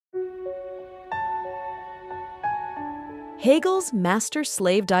Hegel's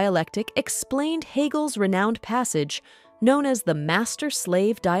master-slave dialectic explained Hegel's renowned passage, known as the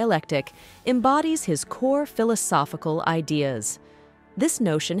master-slave dialectic, embodies his core philosophical ideas. This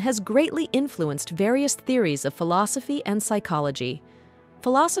notion has greatly influenced various theories of philosophy and psychology.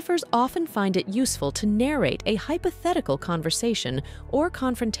 Philosophers often find it useful to narrate a hypothetical conversation or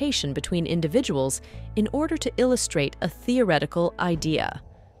confrontation between individuals in order to illustrate a theoretical idea.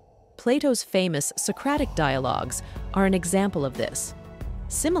 Plato's famous Socratic dialogues are an example of this.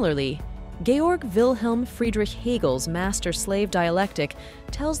 Similarly, Georg Wilhelm Friedrich Hegel's master-slave dialectic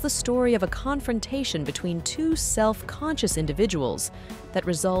tells the story of a confrontation between two self-conscious individuals that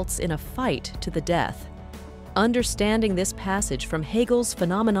results in a fight to the death. Understanding this passage from Hegel's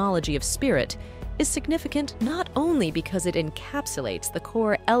Phenomenology of Spirit is significant not only because it encapsulates the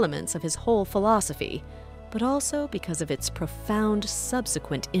core elements of his whole philosophy, but also because of its profound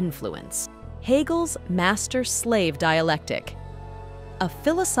subsequent influence. Hegel's master-slave dialectic, a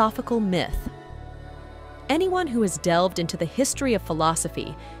philosophical myth. Anyone who has delved into the history of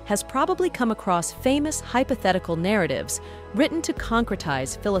philosophy has probably come across famous hypothetical narratives written to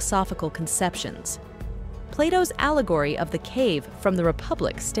concretize philosophical conceptions. Plato's allegory of the cave from the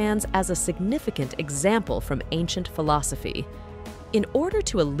Republic stands as a significant example from ancient philosophy. In order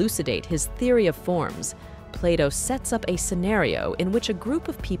to elucidate his theory of forms, Plato sets up a scenario in which a group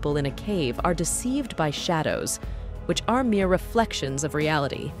of people in a cave are deceived by shadows, which are mere reflections of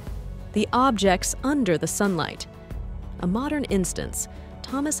reality, the objects under the sunlight. A modern instance,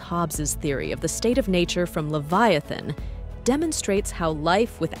 Thomas Hobbes's theory of the state of nature from Leviathan, demonstrates how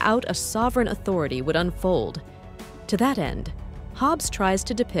life without a sovereign authority would unfold. To that end, Hobbes tries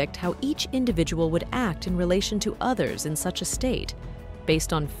to depict how each individual would act in relation to others in such a state,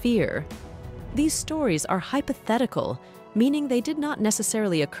 based on fear. These stories are hypothetical, meaning they did not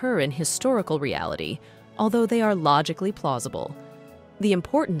necessarily occur in historical reality, although they are logically plausible. The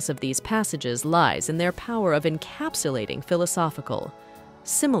importance of these passages lies in their power of encapsulating philosophical.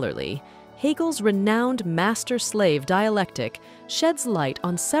 Similarly, Hegel's renowned master-slave dialectic sheds light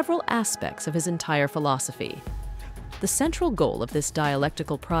on several aspects of his entire philosophy. The central goal of this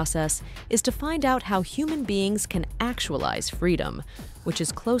dialectical process is to find out how human beings can actualize freedom, which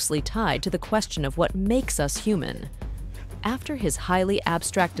is closely tied to the question of what makes us human. After his highly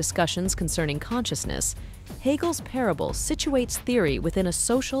abstract discussions concerning consciousness, Hegel's parable situates theory within a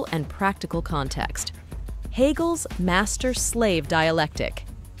social and practical context. Hegel's master-slave dialectic,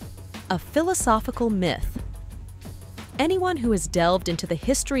 a philosophical myth. Anyone who has delved into the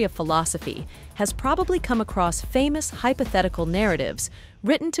history of philosophy has probably come across famous hypothetical narratives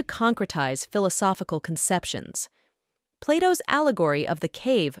written to concretize philosophical conceptions. Plato's allegory of the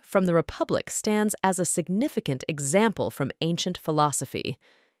cave from the Republic stands as a significant example from ancient philosophy.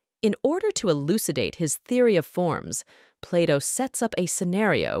 In order to elucidate his theory of forms, Plato sets up a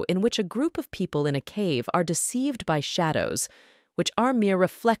scenario in which a group of people in a cave are deceived by shadows, which are mere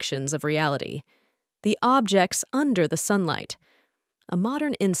reflections of reality, the objects under the sunlight. A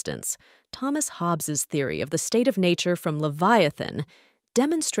modern instance, Thomas Hobbes's theory of the state of nature from Leviathan,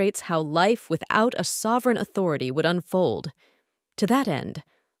 demonstrates how life without a sovereign authority would unfold. To that end,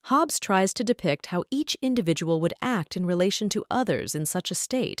 Hobbes tries to depict how each individual would act in relation to others in such a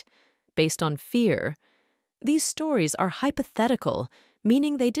state, based on fear. These stories are hypothetical,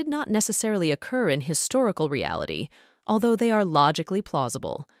 meaning they did not necessarily occur in historical reality, although they are logically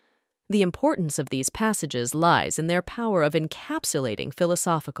plausible. The importance of these passages lies in their power of encapsulating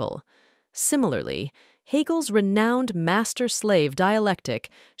philosophical. Similarly, Hegel's renowned master-slave dialectic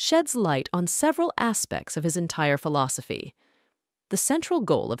sheds light on several aspects of his entire philosophy. The central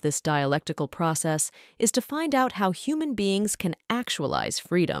goal of this dialectical process is to find out how human beings can actualize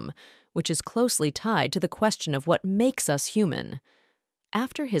freedom, which is closely tied to the question of what makes us human.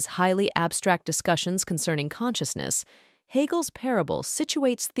 After his highly abstract discussions concerning consciousness, Hegel's parable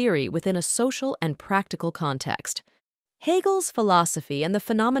situates theory within a social and practical context. Hegel's philosophy and the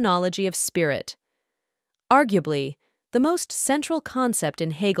phenomenology of spirit. Arguably, the most central concept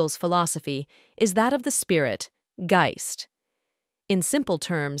in Hegel's philosophy is that of the spirit, Geist. In simple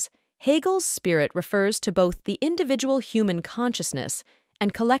terms, Hegel's spirit refers to both the individual human consciousness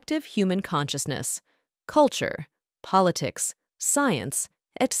and collective human consciousness, culture, politics, science,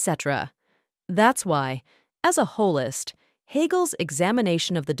 etc. That's why, as a holist, Hegel's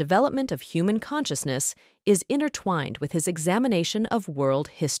examination of the development of human consciousness is intertwined with his examination of world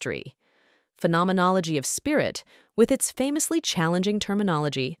history. Phenomenology of Spirit, with its famously challenging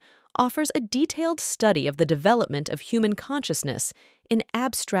terminology, offers a detailed study of the development of human consciousness in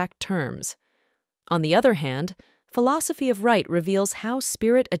abstract terms. On the other hand, Philosophy of Right reveals how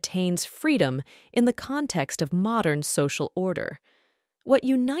spirit attains freedom in the context of modern social order. What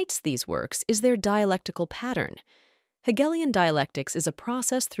unites these works is their dialectical pattern. Hegelian dialectics is a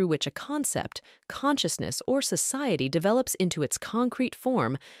process through which a concept, consciousness, or society develops into its concrete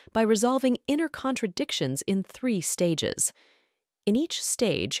form by resolving inner contradictions in 3 stages. In each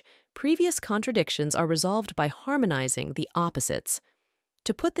stage, previous contradictions are resolved by harmonizing the opposites.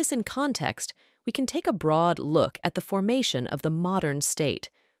 To put this in context, we can take a broad look at the formation of the modern state.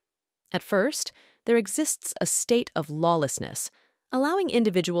 At first, there exists a state of lawlessness, allowing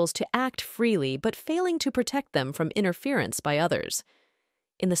individuals to act freely but failing to protect them from interference by others.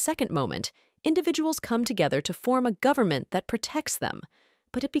 In the second moment, individuals come together to form a government that protects them,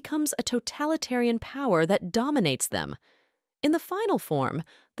 but it becomes a totalitarian power that dominates them. In the final form,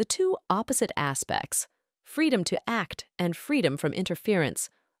 the 2 opposite aspects, freedom to act and freedom from interference,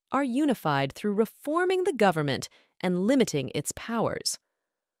 are unified through reforming the government and limiting its powers.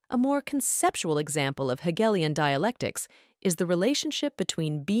 A more conceptual example of Hegelian dialectics is the relationship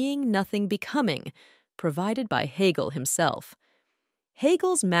between being, nothing, becoming, provided by Hegel himself.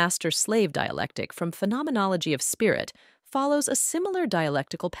 Hegel's master-slave dialectic from Phenomenology of Spirit follows a similar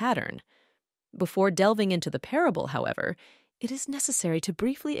dialectical pattern. Before delving into the parable, however, it is necessary to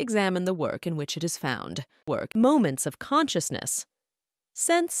briefly examine the work in which it is found. Moments of consciousness,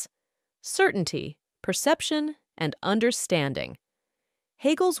 sense, certainty, perception, and understanding.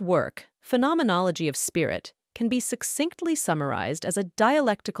 Hegel's work, Phenomenology of Spirit, can be succinctly summarized as a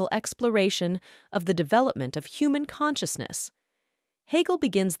dialectical exploration of the development of human consciousness. Hegel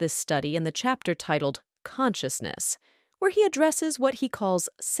begins this study in the chapter titled Consciousness, where he addresses what he calls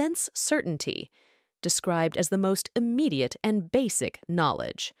sense certainty, described as the most immediate and basic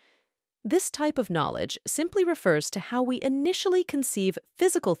knowledge. This type of knowledge simply refers to how we initially conceive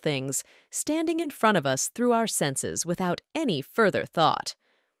physical things standing in front of us through our senses without any further thought.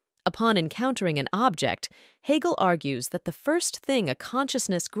 Upon encountering an object, Hegel argues that the first thing a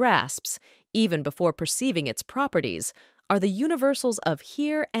consciousness grasps, even before perceiving its properties, are the universals of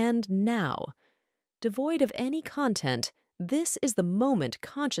here and now. Devoid of any content, this is the moment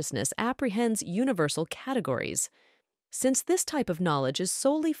consciousness apprehends universal categories. Since this type of knowledge is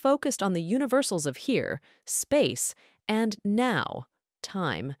solely focused on the universals of here, space, and now,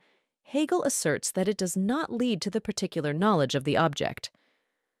 time, Hegel asserts that it does not lead to the particular knowledge of the object.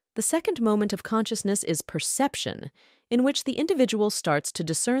 The second moment of consciousness is perception, in which the individual starts to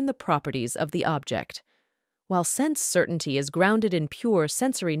discern the properties of the object. While sense certainty is grounded in pure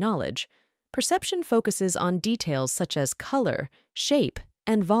sensory knowledge, perception focuses on details such as color, shape,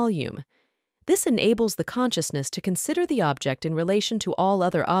 and volume. This enables the consciousness to consider the object in relation to all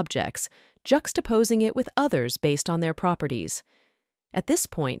other objects, juxtaposing it with others based on their properties. At this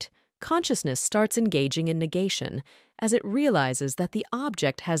point, consciousness starts engaging in negation, as it realizes that the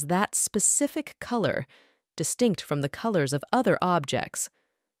object has that specific color, distinct from the colors of other objects.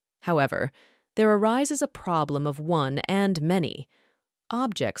 However, there arises a problem of one and many.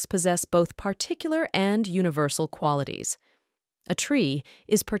 Objects possess both particular and universal qualities. A tree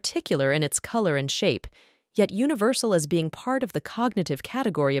is particular in its color and shape, yet universal as being part of the cognitive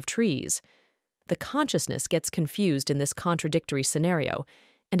category of trees. The consciousness gets confused in this contradictory scenario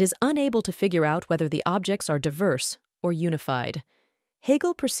and is unable to figure out whether the objects are diverse or unified.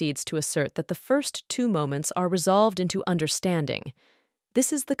 Hegel proceeds to assert that the first 2 moments are resolved into understanding.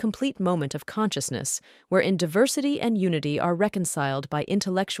 This is the complete moment of consciousness, wherein diversity and unity are reconciled by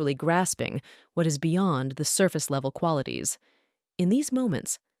intellectually grasping what is beyond the surface-level qualities. In these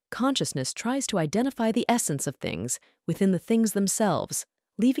moments, consciousness tries to identify the essence of things within the things themselves,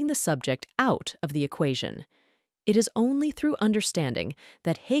 leaving the subject out of the equation. It is only through understanding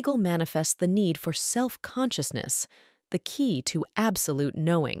that Hegel manifests the need for self-consciousness, the key to absolute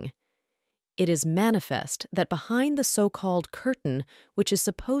knowing. It is manifest that behind the so-called curtain, which is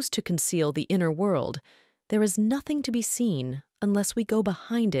supposed to conceal the inner world, there is nothing to be seen unless we go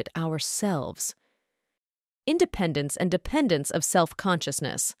behind it ourselves. Independence and dependence of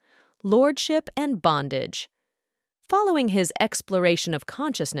self-consciousness, lordship and bondage. Following his exploration of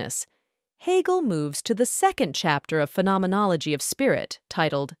consciousness, Hegel moves to the second chapter of Phenomenology of Spirit,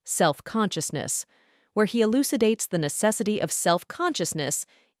 titled Self-Consciousness, where he elucidates the necessity of self-consciousness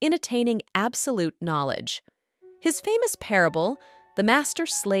in attaining absolute knowledge. His famous parable, the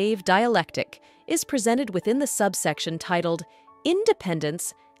Master-Slave Dialectic, is presented within the subsection titled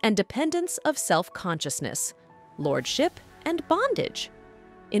Independence and Dependence of Self-Consciousness, Lordship and Bondage.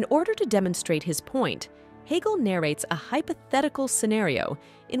 In order to demonstrate his point, Hegel narrates a hypothetical scenario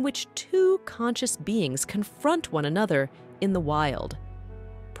in which 2 conscious beings confront one another in the wild.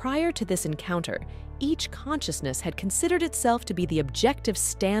 Prior to this encounter, each consciousness had considered itself to be the objective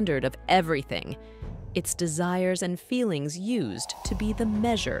standard of everything, its desires and feelings used to be the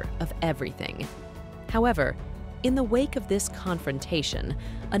measure of everything. However, in the wake of this confrontation,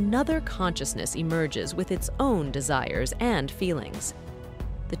 another consciousness emerges with its own desires and feelings.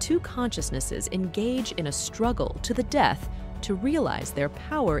 The two consciousnesses engage in a struggle to the death to realize their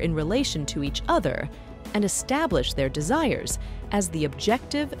power in relation to each other and establish their desires as the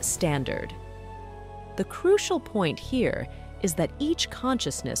objective standard. The crucial point here is that each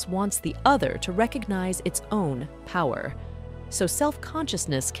consciousness wants the other to recognize its own power. So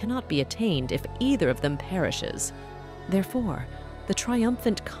self-consciousness cannot be attained if either of them perishes. Therefore, the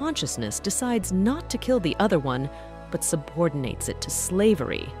triumphant consciousness decides not to kill the other one, but subordinates it to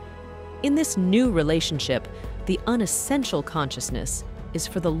slavery. In this new relationship, the unessential consciousness is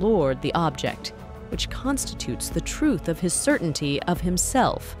for the Lord the object, which constitutes the truth of his certainty of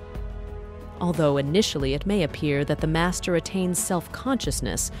himself. Although initially it may appear that the master attains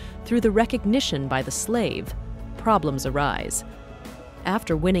self-consciousness through the recognition by the slave, problems arise.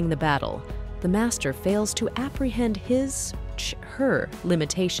 After winning the battle, the master fails to apprehend her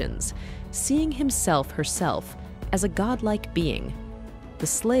limitations, seeing himself/herself as a godlike being. The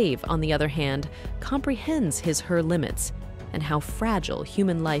slave, on the other hand, comprehends his/her limits and how fragile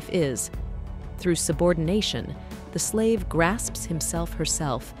human life is. Through subordination, the slave grasps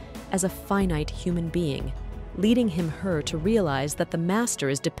himself/herself as a finite human being, leading him/her to realize that the master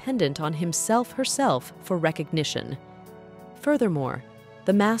is dependent on himself/herself for recognition. Furthermore,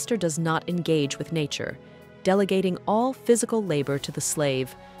 the master does not engage with nature, delegating all physical labor to the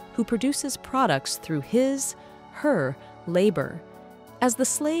slave, who produces products through his/her labor. As the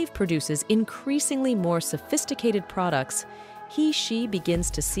slave produces increasingly more sophisticated products, he/she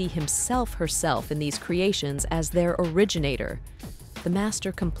begins to see himself/herself in these creations as their originator. The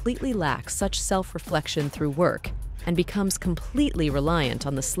master completely lacks such self-reflection through work and becomes completely reliant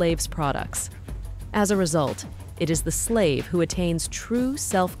on the slave's products. As a result, it is the slave who attains true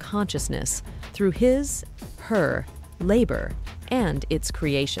self-consciousness through his/her labor and its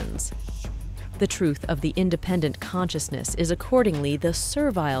creations. The truth of the independent consciousness is accordingly the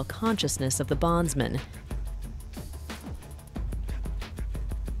servile consciousness of the bondsman,